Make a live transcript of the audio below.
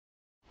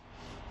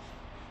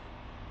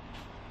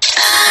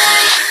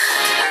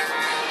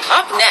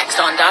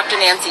Dr.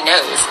 Nancy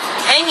Knows,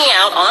 hanging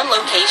out on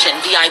location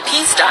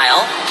VIP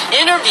style,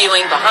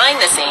 interviewing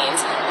behind the scenes,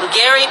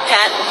 Lugari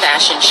Pet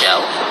Fashion Show,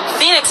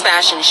 Phoenix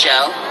Fashion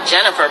Show,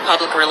 Jennifer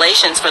Public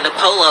Relations for the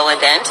Polo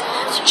event,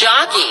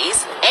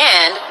 Jockeys,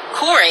 and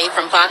Cory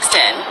from Fox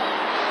 10.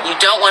 You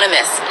don't want to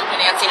miss.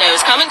 Nancy Knows,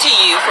 coming to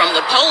you from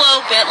the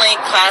Polo Bentley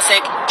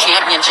Classic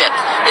Championship.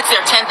 It's their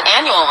 10th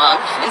annual one.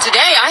 And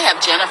today I have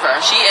Jennifer.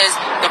 She is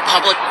the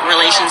Public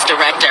Relations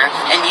Director,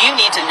 and you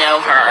need to know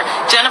her.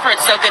 Jennifer,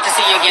 it's so good to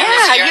see you again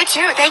this year. Yeah, you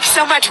too. Thanks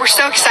so much. We're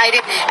so excited.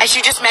 As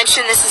you just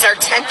mentioned, this is our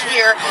 10th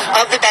year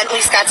of the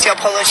Bentley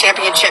Scottsdale Polo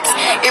Championships.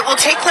 It will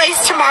take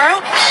place tomorrow.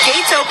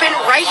 Gates open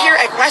right here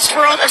at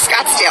Westworld of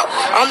Scottsdale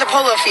on the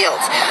polo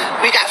fields.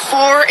 We've got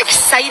 4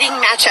 exciting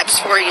matchups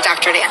for you,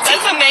 Dr. Nancy.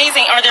 That's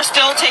amazing. Are there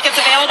still tickets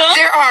available?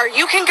 There are.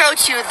 You can go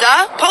to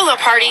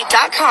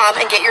thepoloparty.com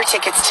and get your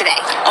tickets today.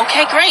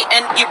 Okay, great.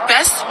 And you're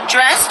best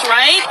dressed,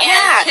 right? And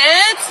Yeah.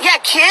 kids? Yeah,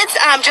 kids,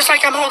 just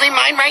like I'm holding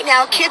mine right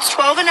now, kids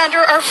 12 and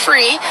under are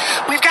free.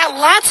 We've got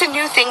lots of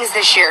new things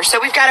this year. So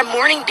we've got a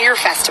morning beer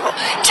festival,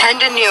 10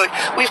 to noon.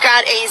 We've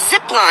got a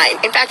zip line.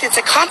 In fact, it's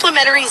a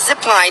complimentary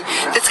zip line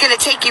that's going to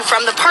take you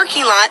from the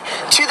parking lot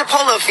to the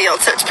polo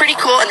field. So it's pretty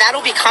cool, and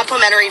that'll be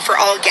complimentary for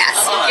all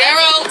guests.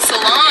 Garo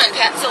Salon,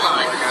 Pet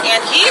Salon.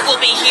 And he will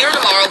be here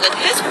tomorrow with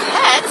his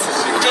pets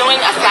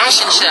doing a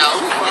fashion show.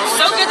 It's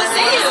so good to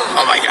see you.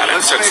 Oh my God,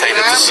 I'm so excited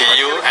to see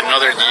you.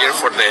 Another year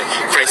for the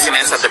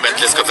craziness at the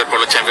Bentley Scottsdale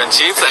Polo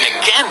Championships. And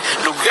again,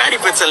 Lugari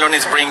Pet Salon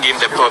is bringing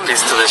the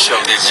puppies to the show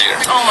this year.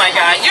 Oh my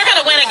God, you're going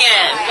to win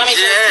again. Let me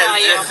just tell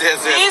you. Yes.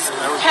 These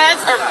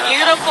pets are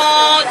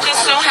beautiful.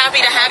 Just so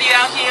happy to have you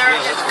out here.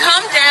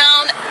 Come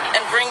down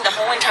and bring the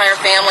whole entire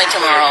family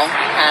tomorrow.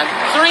 We have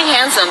 3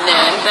 handsome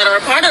men that are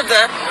a part of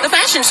the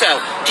fashion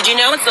show. Did you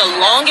know it's the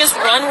longest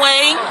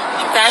runway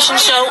fashion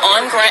show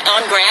on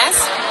grass?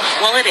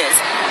 Well, it is.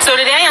 So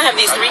today I have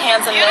these 3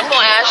 handsome men. Beautiful,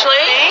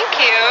 Ashley. Thank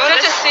you.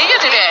 Good to see you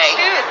today.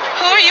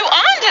 Who are you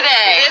on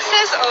today? This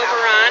is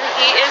Oberon.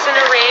 He is an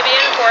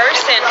Arabian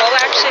horse, and we'll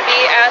actually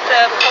be at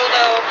the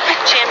Polo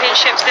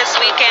Championships this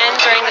weekend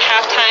during the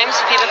halftime,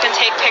 so people can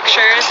take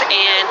pictures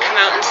and come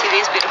out and see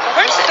these beautiful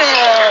horses.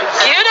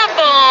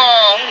 Beautiful.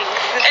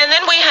 And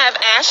then we have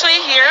Ashley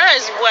here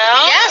as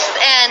well. Yes,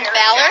 and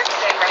Valor.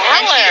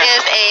 And she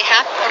is a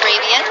half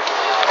Arabian.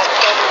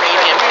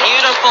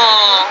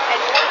 Beautiful.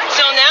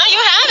 So now you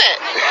have it.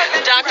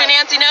 Dr.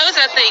 Nancy Knows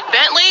at the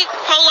Bentley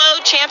Polo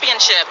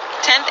Championship,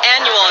 10th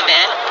annual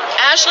event.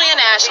 Ashley and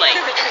Ashley.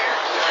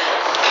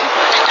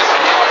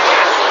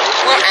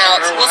 We're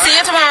out. We'll see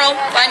you tomorrow.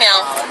 Bye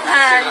now.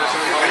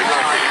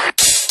 Bye.